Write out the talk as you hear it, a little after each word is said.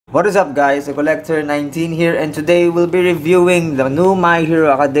What is up guys, the Coollector 19 here, and today we'll be reviewing the new My Hero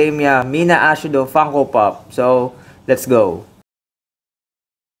Academia Mina Ashido Funko Pop. So, let's go.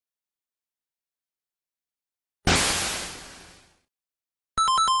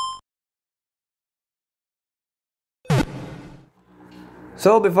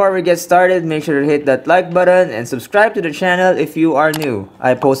 So before we get started, make sure to hit that like button and subscribe to the channel if you are new.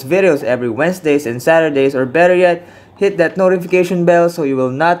 I post videos every Wednesdays and Saturdays, or better yet, hit that notification bell so you will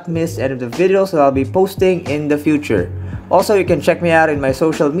not miss any of the videos that I'll be posting in the future. Also, you can check me out in my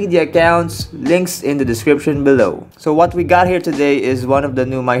social media accounts, links in the description below. So what we got here today is one of the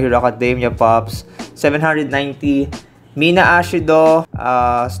new My Hero Academia Pops, 790. Mina Ashido,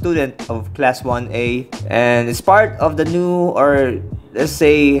 student of Class 1A, and it's part of the new, or let's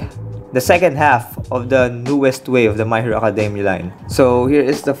say, the second half of the newest wave of the My Hero Academia line. So here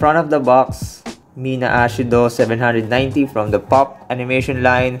is the front of the box, Mina Ashido 790 from the Pop animation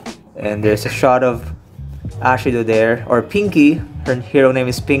line, and there's a shot of Ashhido there, or Pinky. Her hero name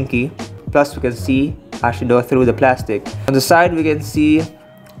is Pinky. Plus we can see Ashhido through the plastic. On the side we can see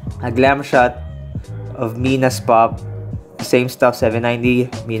a glam shot of Mina's Pop. Same stuff,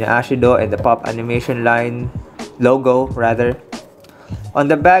 790, Mina Ashido, and the Pop animation line logo rather. On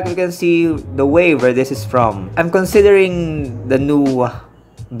the back we can see the wave where this is from. I'm considering the new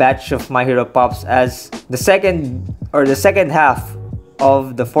batch of My Hero Pops as the second half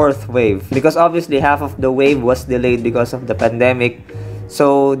of the fourth wave, because obviously half of the wave was delayed because of the pandemic.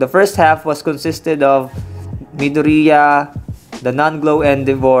 So the first half was consisted of Midoriya, the Non-Glow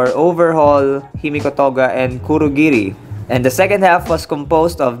Endeavor, Overhaul, Himiko Toga, and Kurogiri. And the second half was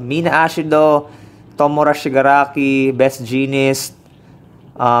composed of Mina Ashido, Tomura Shigaraki, Best Jeanist,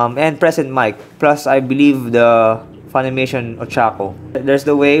 and Present Mike, plus I believe the Funimation Ochako. There's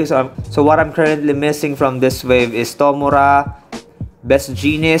the wave, so what I'm currently missing from this wave is Tomura, Best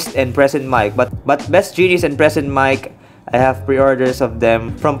Jeanist, and Present Mike. But Best Jeanist and Present Mike, I have pre-orders of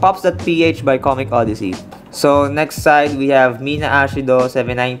them from Pops.ph by Comic Odyssey. So next side we have Mina Ashido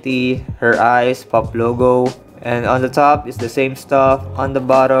 790, her eyes, Pop logo. And on the top is the same stuff. On the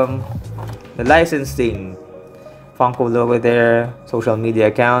bottom, the licensing, Funko logo there, social media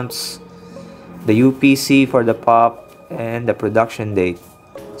accounts, the UPC for the Pop, and the production date.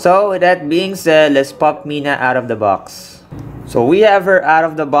 So with that being said, let's pop Mina out of the box. So we have her out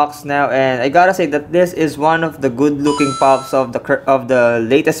of the box now, and I gotta say that this is one of the good looking Pops of the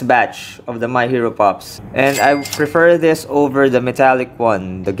latest batch of the My Hero Pops. And I prefer this over the metallic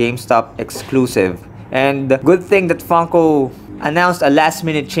one, the GameStop exclusive. And the good thing that Funko announced a last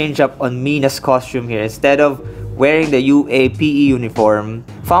minute change up on Mina's costume here. Instead of wearing the UAPE uniform,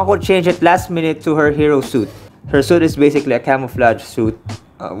 Funko changed it last minute to her hero suit. Her suit is basically a camouflage suit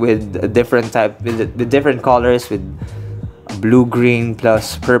with a different with different colors, with blue, green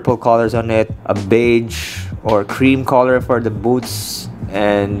plus purple colors on it, a beige or cream color for the boots,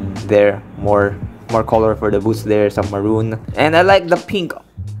 and there more color for the boots there, some maroon. And I like the pink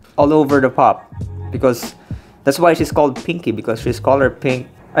all over the Pop, because that's why she's called Pinky, because she's color pink.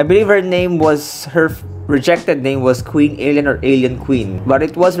 I believe her rejected name was Queen Alien or Alien Queen, but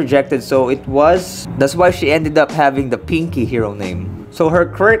it was rejected, that's why she ended up having the Pinky hero name. So her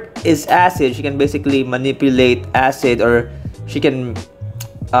quirk is acid. She can basically manipulate acid, or she can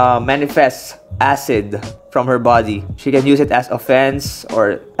manifest acid from her body. She can use it as offense,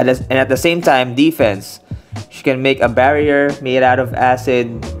 and at the same time defense. She can make a barrier made out of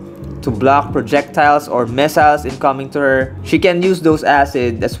acid to block projectiles or missiles incoming to her. She can use those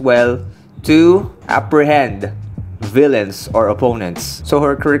acid as well to apprehend villains or opponents. So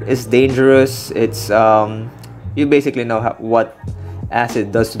her quirk is dangerous. It's you basically know what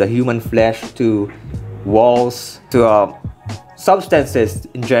acid does to the human flesh, to walls, to substances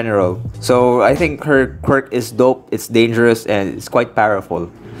in general. So I think her quirk is dope, it's dangerous, and it's quite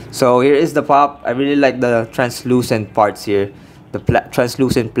powerful. So here is the Pop. I really like the translucent parts here, the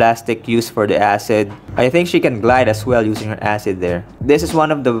translucent plastic used for the acid. I think she can glide as well using her acid there. This is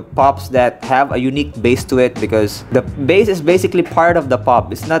one of the Pops that have a unique base to it, because the base is basically part of the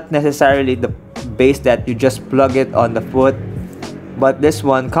Pop. It's not necessarily the base that you just plug it on the foot, but this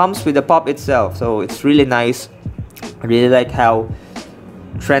one comes with the Pop itself. So it's really nice. I really like how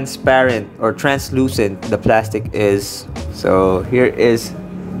transparent or translucent the plastic is. So here is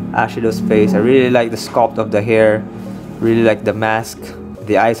Ashhido's face. I really like the sculpt of the hair. Really like the mask.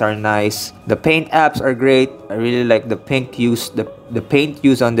 The eyes are nice. The paint apps are great. I really like the pink use, the paint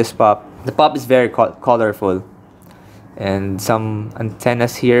used on this Pop. The Pop is very colorful. And some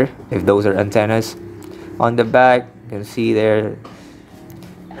antennas here, if those are antennas. On the back, you can see there,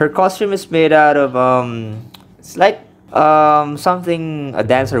 her costume is made out of it's like something a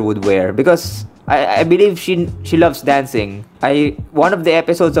dancer would wear, because I believe she loves dancing. One of the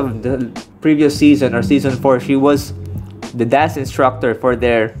episodes of the previous season, or season 4, she was the dance instructor for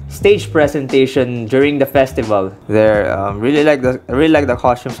their stage presentation during the festival. There, I really like the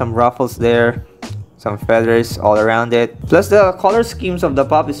costume. Some ruffles there, some feathers all around it. Plus the color schemes of the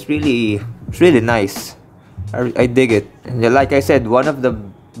pop is it's really nice. I dig it. And like I said, one of the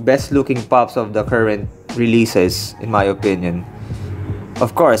best looking pops of the current releases, in my opinion.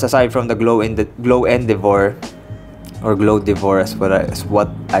 Of course, aside from the glow Endeavor, or glow Devor as what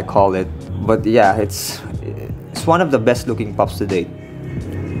I call it. But yeah, it's one of the best looking pops to date.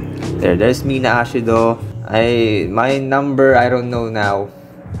 There's Mina Ashido. My number, I don't know now.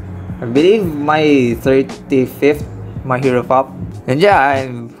 I believe my 35th My Hero Pop. And yeah,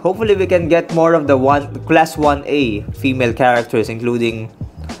 hopefully we can get more of the class 1A female characters, including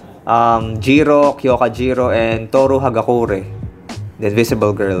Jiro, Kyoka Jiro, and Toru Hagakure, the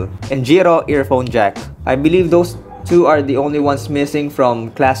Invisible Girl, and Jiro Earphone Jack. I believe those two are the only ones missing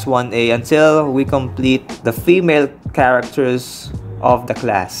from class 1A until we complete the female characters of the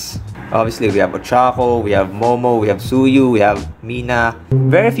class. Obviously, we have Ochako, we have Momo, we have Suyu, we have Mina.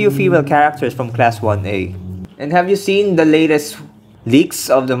 Very few female characters from class 1A. And have you seen the latest leaks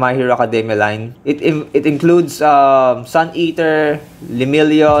of the My Hero Academia line? It includes Sun Eater,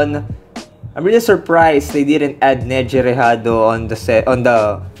 Lemillion. I'm really surprised they didn't add Neji Rehado on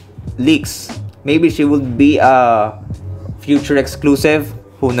the leaks. Maybe she would be a future exclusive.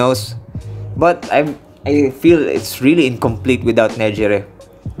 Who knows? But I feel it's really incomplete without Nejire,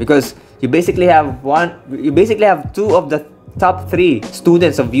 because you basically have two of the top 3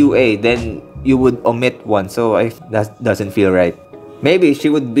 students of UA, then you would omit one. So that doesn't feel right. Maybe she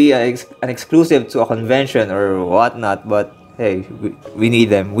would be an exclusive to a convention or whatnot, but hey, we need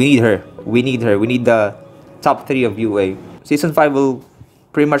them. We need her. We need the top 3 of UA. Season 5 will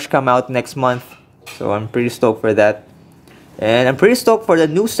pretty much come out next month, so I'm pretty stoked for that. And I'm pretty stoked for the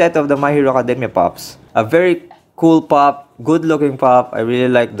new set of the My Hero Academia pops. A very cool pop, good looking pop. I really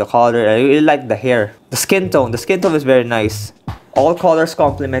like the color. I really like the hair. The skin tone is very nice. All colors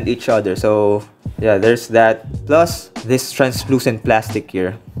complement each other, so yeah, there's that. Plus this translucent plastic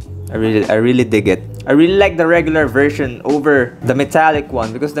here. I really dig it. I really like the regular version over the metallic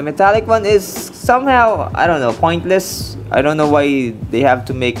one, because the metallic one is somehow, I don't know, pointless. I don't know why they have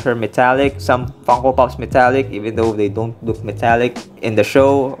to make her metallic. Some Funko Pops metallic, even though they don't look metallic in the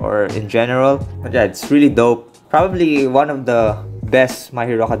show or in general. But yeah, it's really dope. Probably one of the best My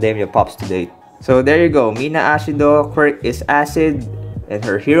Hero Academia pops to date. So there you go. Mina Ashido, quirk is Acid, and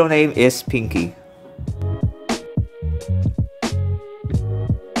her hero name is Pinky.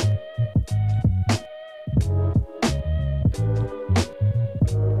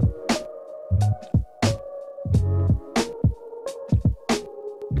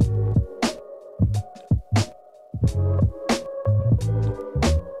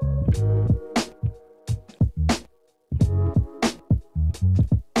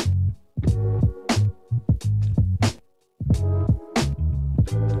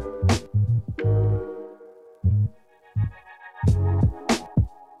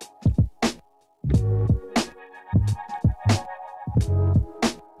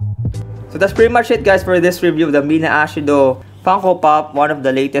 So that's pretty much it, guys, for this review of the Mina Ashido Funko Pop, one of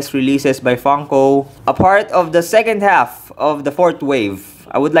the latest releases by Funko. A part of the second half of the 4th wave.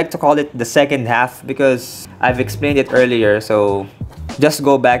 I would like to call it the second half because I've explained it earlier, so just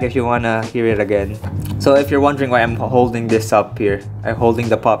go back if you wanna hear it again. So if you're wondering why I'm holding this up here, I'm holding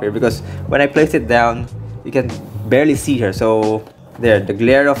the pop here because when I place it down, you can barely see her. So there, the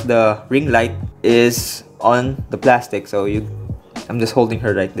glare of the ring light is on the plastic, so I'm just holding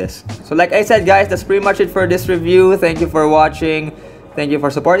her like this. So like I said, guys, that's pretty much it for this review. Thank you for watching. Thank you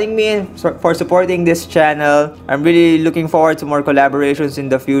for supporting me and for supporting this channel. I'm really looking forward to more collaborations in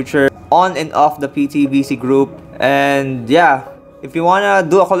the future on and off the PTBC group. And yeah, if you wanna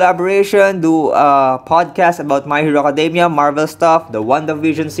do a collaboration, do a podcast about My Hero Academia, Marvel stuff, the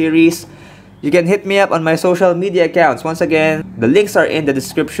WandaVision series, you can hit me up on my social media accounts. Once again, the links are in the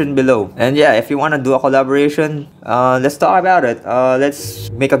description below. And yeah, if you want to do a collaboration, let's talk about it.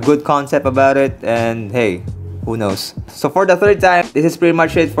 Let's make a good concept about it. And hey, who knows? So for the 3rd time, this is pretty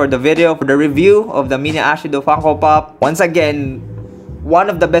much it for the video, for the review of the Mina Ashido Funko Pop. Once again,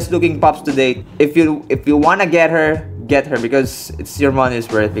 one of the best looking pops to date. If you want to get her because it's your money's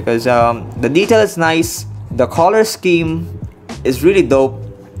worth. Because the detail is nice. The color scheme is really dope.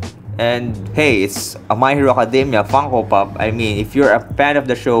 And hey, it's a My Hero Academia Funko Pop. I mean, if you're a fan of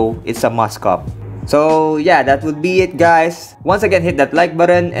the show, it's a must-cop. So yeah, that would be it, guys. Once again, hit that like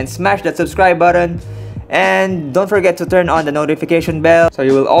button and smash that subscribe button. And don't forget to turn on the notification bell so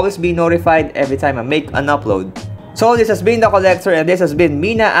you will always be notified every time I make an upload. So this has been the Coollector and this has been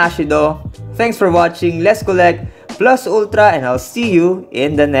Mina Ashido. Thanks for watching. Let's collect plus ultra and I'll see you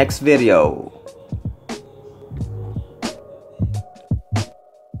in the next video.